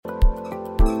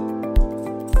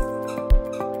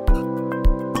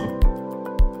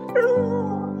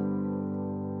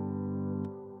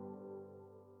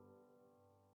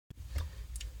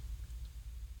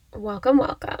Welcome,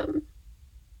 welcome.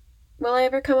 Will I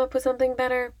ever come up with something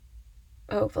better?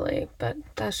 Hopefully, but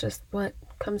that's just what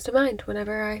comes to mind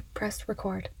whenever I press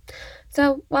record.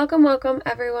 So, welcome,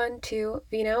 everyone to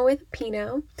Vino with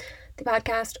Pino, the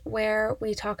podcast where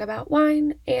we talk about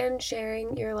wine and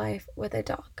sharing your life with a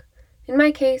dog. In my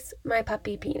case, my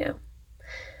puppy Pino.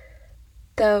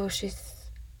 Though she's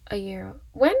a year.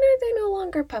 When are they no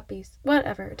longer puppies?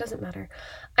 Whatever, it doesn't matter.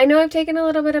 I know I've taken a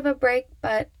little bit of a break,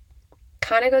 but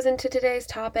kind of goes into today's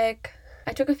topic.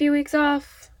 I took a few weeks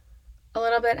off. A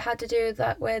little bit had to do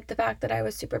that with the fact that I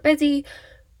was super busy.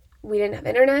 We didn't have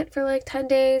internet for like 10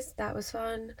 days. That was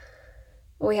fun.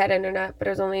 Well, we had internet, but it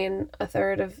was only in a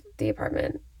third of the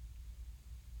apartment.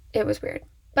 It was weird.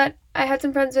 But I had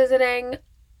some friends visiting.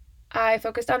 I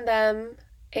focused on them.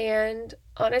 And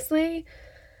honestly,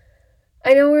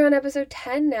 I know we're on episode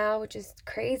 10 now, which is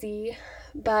crazy,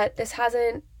 but this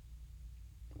hasn't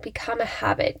become a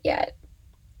habit yet,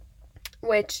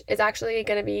 which is actually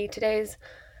going to be today's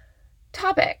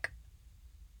topic.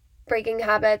 Breaking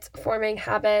habits, forming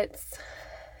habits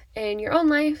in your own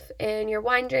life, in your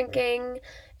wine drinking,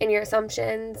 in your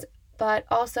assumptions, but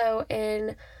also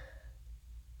in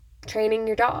training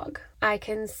your dog. I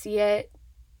can see it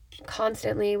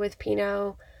constantly with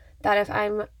Pino that if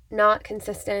I'm not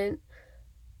consistent,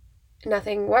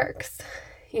 nothing works.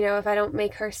 If I don't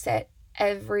make her sit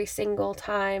every single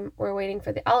time we're waiting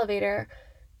for the elevator,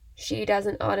 she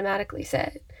doesn't automatically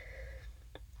sit.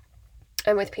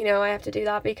 And with Pino, I have to do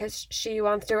that because she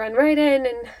wants to run right in,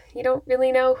 and you don't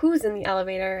really know who's in the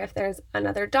elevator. If there's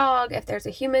another dog, if there's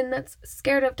a human that's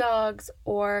scared of dogs,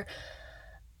 or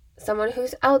someone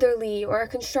who's elderly, or a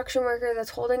construction worker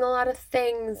that's holding a lot of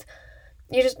things.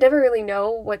 You just never really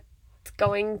know what's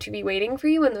going to be waiting for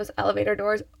you when those elevator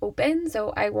doors open.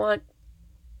 So I want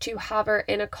to have her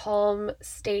in a calm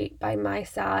state by my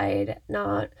side,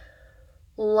 not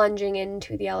lunging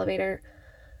into the elevator.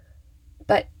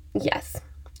 But yes,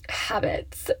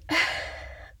 habits.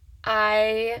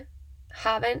 I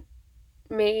haven't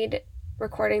made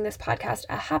recording this podcast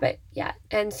a habit yet.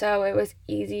 And so it was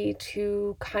easy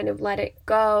to kind of let it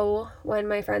go when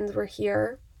my friends were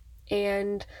here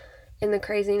and in the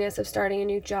craziness of starting a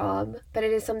new job. But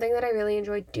it is something that I really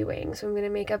enjoy doing. So I'm going to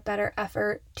make a better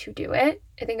effort to do it.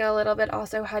 I think a little bit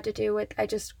also had to do with I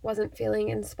just wasn't feeling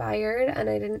inspired and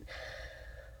I didn't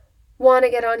want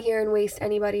to get on here and waste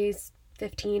anybody's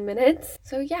 15 minutes.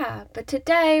 So yeah, but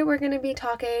today we're going to be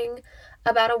talking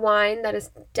about a wine that is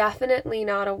definitely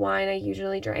not a wine I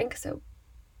usually drink. So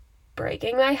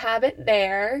breaking my habit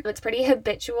there. It's pretty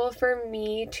habitual for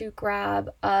me to grab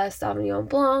a Sauvignon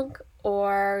Blanc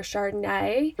or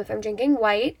Chardonnay if I'm drinking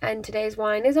white. And today's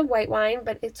wine is a white wine,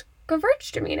 but it's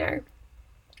Gewürztraminer,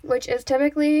 which is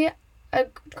typically a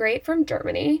grape from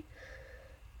Germany.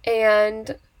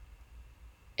 And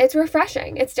it's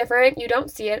refreshing. It's different. You don't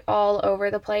see it all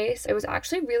over the place. It was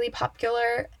actually really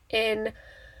popular in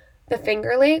the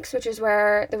Finger Lakes, which is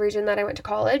where the region that I went to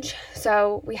college.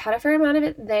 So we had a fair amount of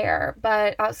it there.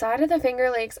 But outside of the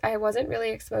Finger Lakes, I wasn't really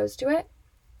exposed to it.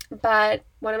 But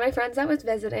one of my friends that was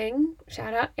visiting,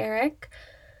 shout out Eric,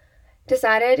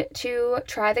 decided to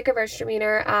try the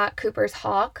Gewürztraminer at Cooper's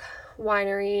Hawk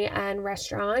Winery and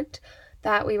Restaurant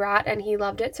that we were at, and he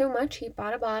loved it so much he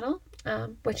bought a bottle,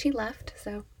 which he left.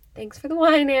 So thanks for the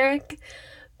wine, Eric.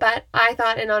 But I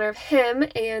thought in honor of him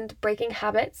and breaking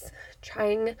habits,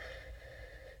 trying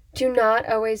to not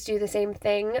always do the same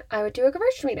thing, I would do a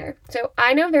Gewürztraminer. So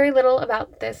I know very little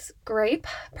about this grape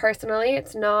personally.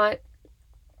 It's not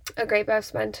a grape I've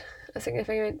spent a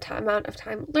significant amount of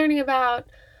time learning about,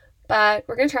 but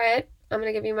we're going to try it. I'm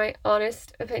going to give you my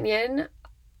honest opinion.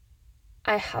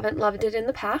 I haven't loved it in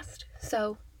the past,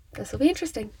 so this will be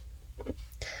interesting.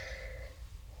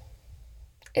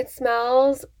 It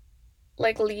smells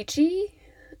like lychee.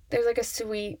 There's like a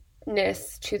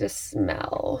sweetness to the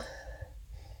smell,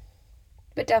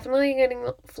 but definitely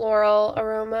getting floral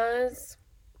aromas.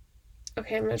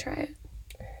 Okay, I'm going to try it.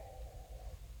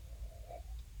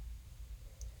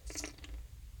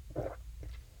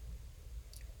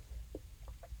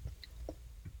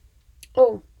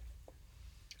 Oh,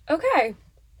 okay.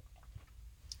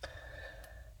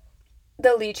 The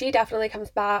lychee definitely comes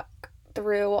back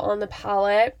through on the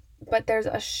palate, but there's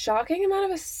a shocking amount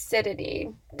of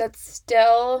acidity that's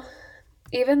still,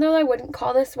 even though I wouldn't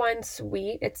call this wine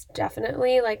sweet, it's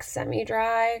definitely like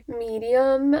semi-dry,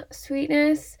 medium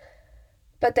sweetness,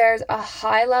 but there's a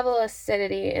high level of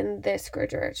acidity in this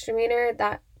Gewürztraminer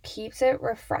that keeps it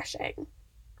refreshing.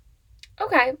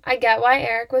 Okay, I get why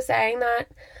Eric was saying that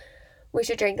we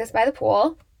should drink this by the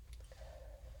pool.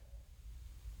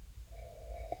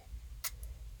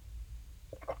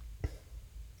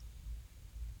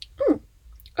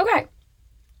 Okay,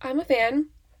 I'm a fan.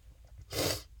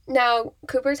 Now,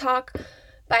 Cooper's Hawk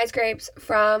buys grapes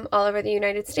from all over the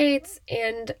United States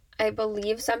and I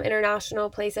believe some international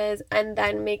places, and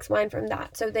then makes wine from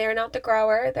that. So they're not the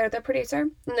grower, they're the producer.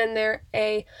 And then they're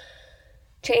a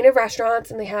chain of restaurants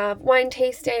and they have wine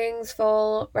tastings,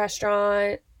 full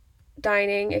restaurant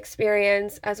dining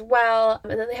experience as well.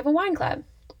 And then they have a wine club.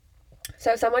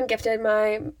 So someone gifted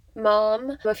my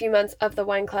mom a few months of the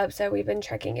wine club, so we've been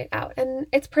checking it out. And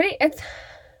it's good.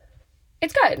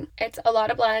 It's a lot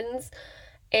of blends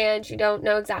and you don't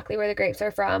know exactly where the grapes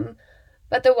are from,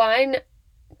 but the wine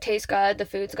tastes good, the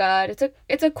food's good.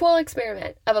 It's a cool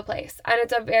experiment of a place, and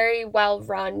it's a very well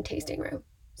run tasting room.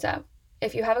 So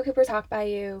if you have a Cooper's Hawk by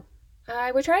you,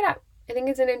 I would try it out. I think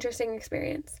it's an interesting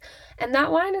experience, and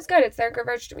that wine is good. It's their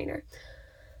Gewürztraminer.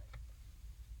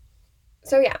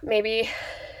 So yeah, maybe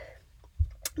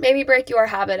break your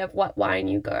habit of what wine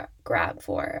you grab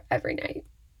for every night,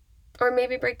 or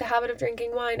maybe break the habit of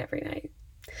drinking wine every night.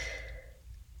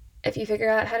 If you figure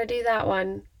out how to do that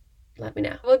one, let me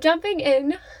know. Well, jumping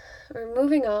in, or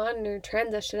moving on, or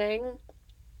transitioning,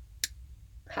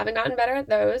 having gotten better at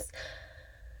those,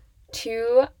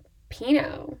 to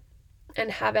Pinot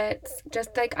and habits.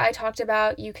 Just like I talked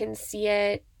about, you can see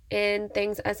it in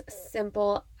things as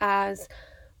simple as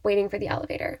waiting for the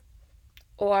elevator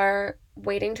or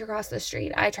waiting to cross the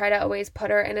street. I try to always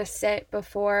put her in a sit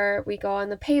before we go on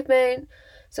the pavement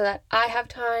so that I have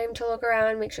time to look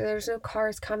around, make sure there's no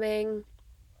cars coming.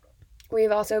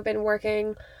 We've also been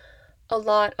working a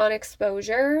lot on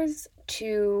exposures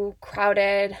to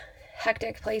crowded,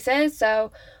 hectic places.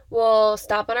 So we'll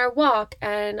stop on our walk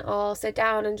and I'll sit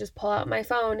down and just pull out my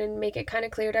phone and make it kind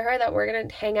of clear to her that we're going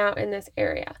to hang out in this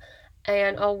area.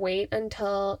 And I'll wait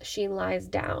until she lies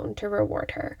down to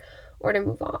reward her or to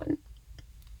move on.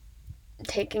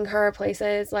 Taking her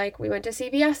places like we went to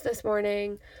CVS this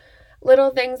morning.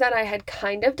 Little things that I had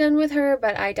kind of done with her,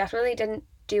 but I definitely didn't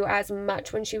do as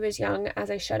much when she was young as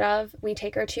I should have. We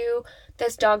take her to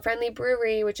this dog-friendly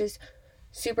brewery, which is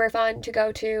super fun to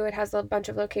go to. It has a bunch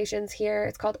of locations here.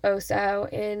 It's called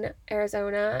Oso in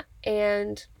Arizona,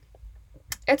 and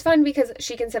it's fun because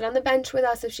she can sit on the bench with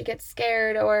us if she gets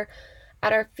scared, or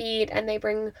at our feet, and they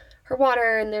bring her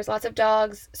water, and there's lots of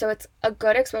dogs. So it's a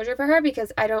good exposure for her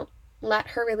because I don't let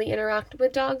her really interact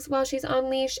with dogs while she's on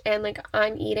leash, and like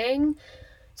I'm eating,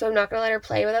 so I'm not gonna let her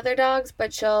play with other dogs,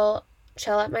 but she'll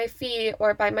chill at my feet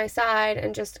or by my side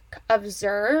and just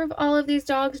observe all of these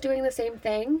dogs doing the same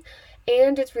thing.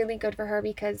 And it's really good for her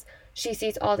because she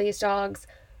sees all these dogs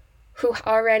who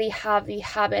already have the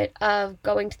habit of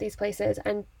going to these places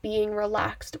and being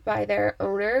relaxed by their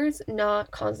owners, not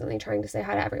constantly trying to say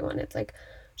hi to everyone. It's like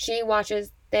she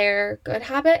watches their good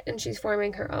habit and she's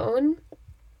forming her own.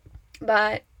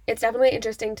 But it's definitely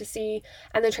interesting to see.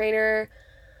 And the trainer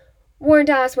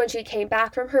warned us when she came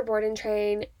back from her board and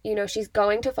train, she's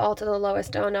going to fall to the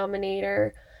lowest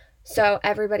denominator. So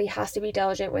everybody has to be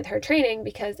diligent with her training,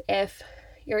 because if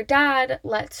your dad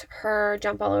lets her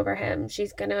jump all over him,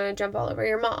 she's going to jump all over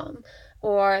your mom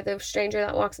or the stranger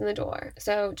that walks in the door.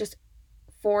 So just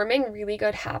forming really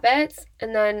good habits.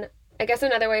 And then I guess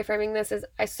another way of framing this is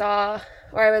I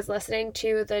was listening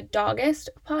to the Doggist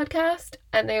podcast,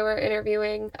 and they were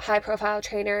interviewing a high-profile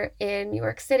trainer in New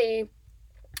York City,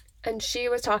 and she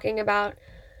was talking about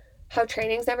how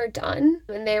training's never done,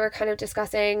 and they were kind of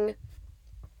discussing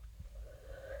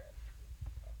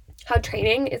how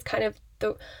training is kind of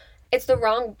it's the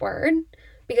wrong word,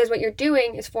 because what you're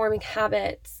doing is forming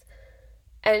habits,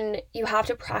 and you have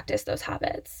to practice those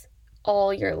habits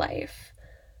all your life.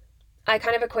 I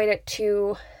kind of equate it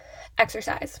to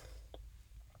exercise.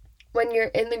 When you're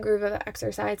in the groove of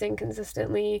exercising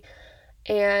consistently,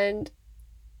 and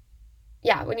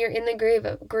when you're in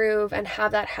the groove and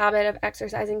have that habit of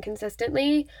exercising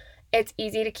consistently, it's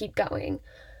easy to keep going.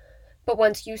 But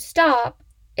once you stop,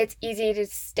 it's easy to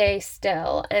stay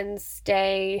still and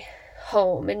stay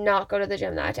home and not go to the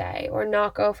gym that day or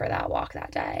not go for that walk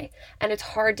that day. And it's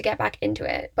hard to get back into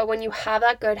it. But when you have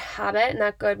that good habit and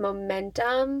that good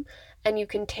momentum, and you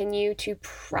continue to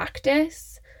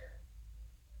practice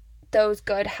those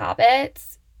good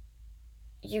habits,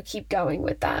 you keep going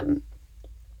with them.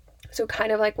 So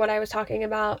kind of like what I was talking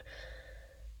about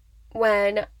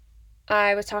when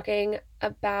I was talking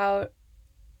about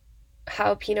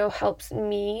how Pinot helps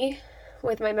me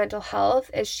with my mental health,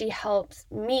 is she helps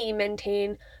me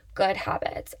maintain good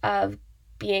habits of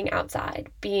being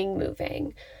outside, being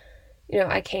moving.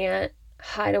 I can't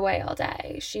hide away all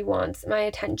day. She wants my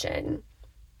attention.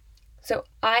 So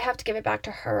I have to give it back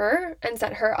to her and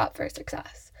set her up for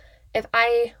success. If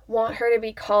I want her to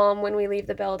be calm when we leave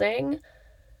the building,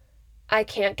 I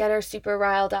can't get her super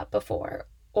riled up before,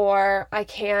 or I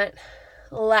can't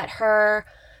let her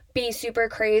be super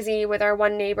crazy with our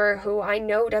one neighbor who I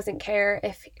know doesn't care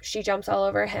if she jumps all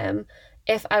over him,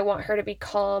 if I want her to be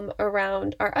calm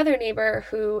around our other neighbor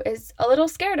who is a little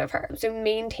scared of her. So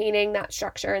maintaining that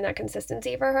structure and that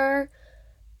consistency for her,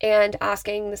 and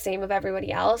asking the same of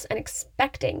everybody else and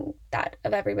expecting that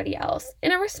of everybody else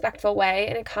in a respectful way,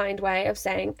 in a kind way of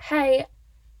saying, hey,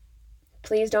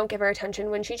 please don't give her attention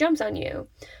when she jumps on you.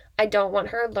 I don't want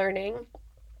her learning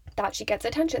that she gets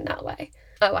attention that way.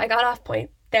 Oh, I got off point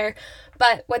there.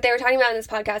 But what they were talking about in this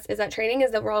podcast is that training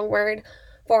is the wrong word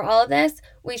for all of this.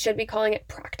 We should be calling it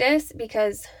practice,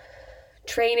 because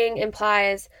training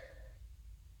implies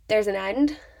there's an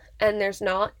end, and there's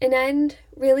not an end,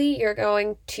 really. You're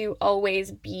going to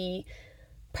always be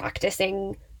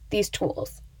practicing these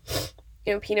tools.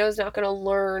 Pinot's not going to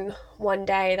learn one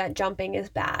day that jumping is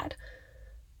bad.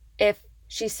 If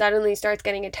she suddenly starts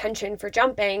getting attention for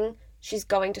jumping, she's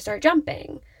going to start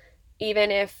jumping.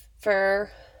 Even if for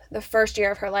the first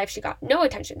year of her life she got no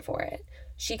attention for it,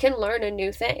 she can learn a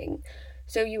new thing.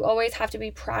 So you always have to be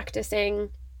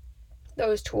practicing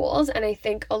those tools. And I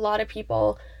think a lot of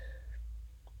people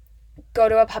go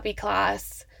to a puppy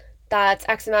class that's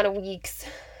X amount of weeks,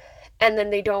 and then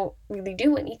they don't really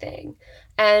do anything.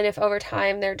 And if over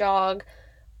time their dog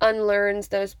unlearns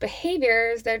those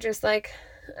behaviors, they're just like,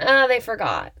 they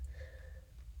forgot.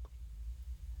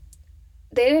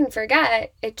 They didn't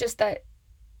forget, it's just that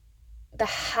the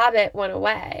habit went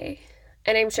away.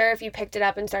 And I'm sure if you picked it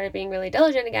up and started being really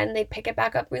diligent again, they'd pick it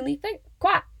back up really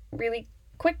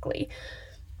quickly.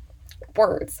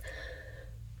 Words.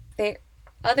 The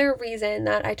other reason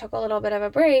that I took a little bit of a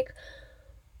break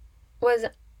was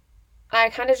I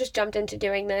kind of just jumped into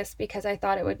doing this because I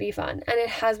thought it would be fun, and it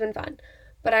has been fun,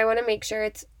 but I want to make sure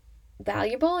it's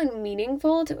valuable and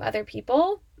meaningful to other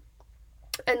people,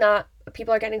 and that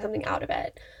people are getting something out of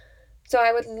it. So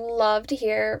I would love to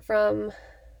hear from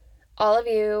all of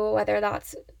you, whether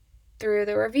that's through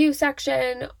the review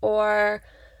section or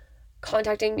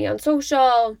contacting me on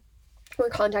social or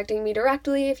contacting me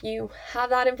directly if you have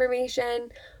that information.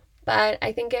 But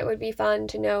I think it would be fun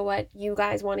to know what you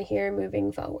guys want to hear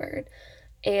moving forward.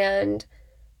 And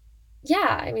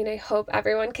yeah, I hope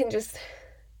everyone can just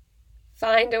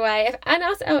find a way. And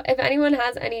also, if anyone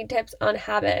has any tips on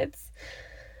habits,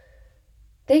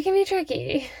 they can be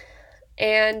tricky.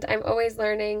 And I'm always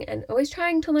learning and always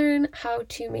trying to learn how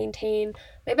to maintain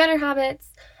my better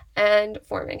habits and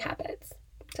forming habits.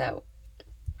 So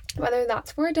whether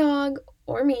that's for a dog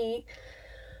or me,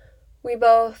 we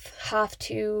both have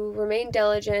to remain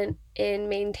diligent in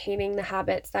maintaining the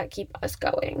habits that keep us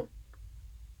going.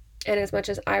 And as much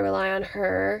as I rely on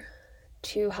her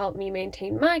to help me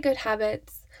maintain my good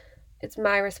habits, it's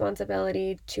my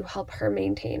responsibility to help her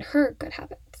maintain her good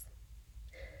habits.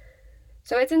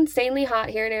 So it's insanely hot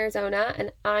here in Arizona,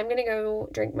 and I'm going to go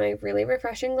drink my really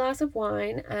refreshing glass of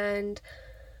wine and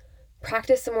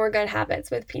practice some more good habits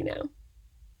with Pinot.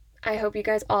 I hope you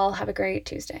guys all have a great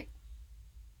Tuesday.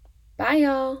 Bye,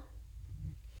 y'all.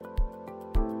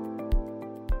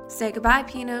 Say goodbye,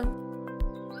 Pinot.